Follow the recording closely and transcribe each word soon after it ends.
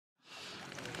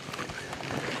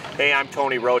Hey, I'm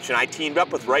Tony Roach, and I teamed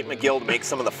up with Wright McGill to make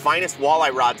some of the finest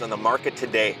walleye rods on the market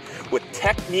today with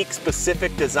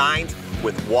technique-specific designs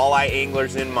with walleye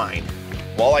anglers in mind.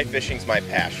 Walleye fishing's my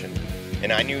passion,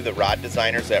 and I knew the rod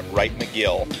designers at Wright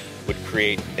McGill would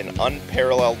create an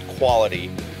unparalleled quality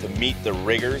to meet the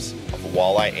rigors of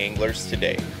walleye anglers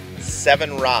today.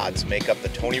 7 rods make up the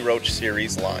Tony Roach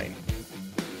Series line.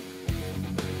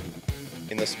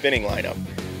 In the spinning lineup,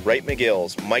 Wright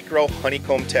McGill's micro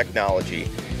honeycomb technology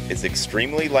is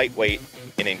extremely lightweight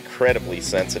and incredibly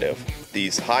sensitive.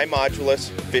 These high modulus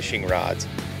fishing rods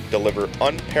deliver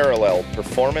unparalleled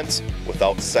performance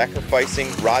without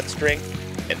sacrificing rod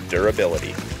strength and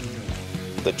durability.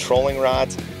 The trolling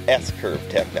rod's S-curve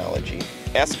technology.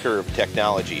 S-curve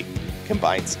technology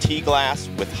combines T-glass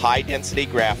with high-density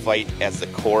graphite as the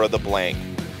core of the blank.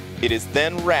 It is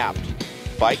then wrapped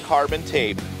by carbon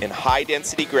tape and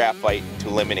high-density graphite to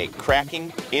eliminate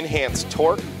cracking, enhance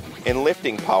torque, and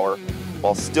lifting power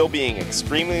while still being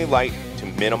extremely light to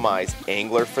minimize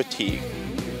angler fatigue.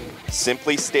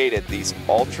 Simply stated, these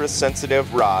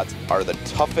ultra-sensitive rods are the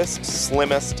toughest,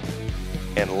 slimmest,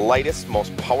 and lightest,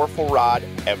 most powerful rod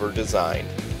ever designed.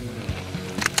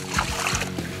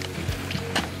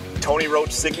 Tony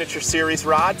Roach Signature Series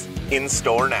rods in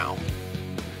store now.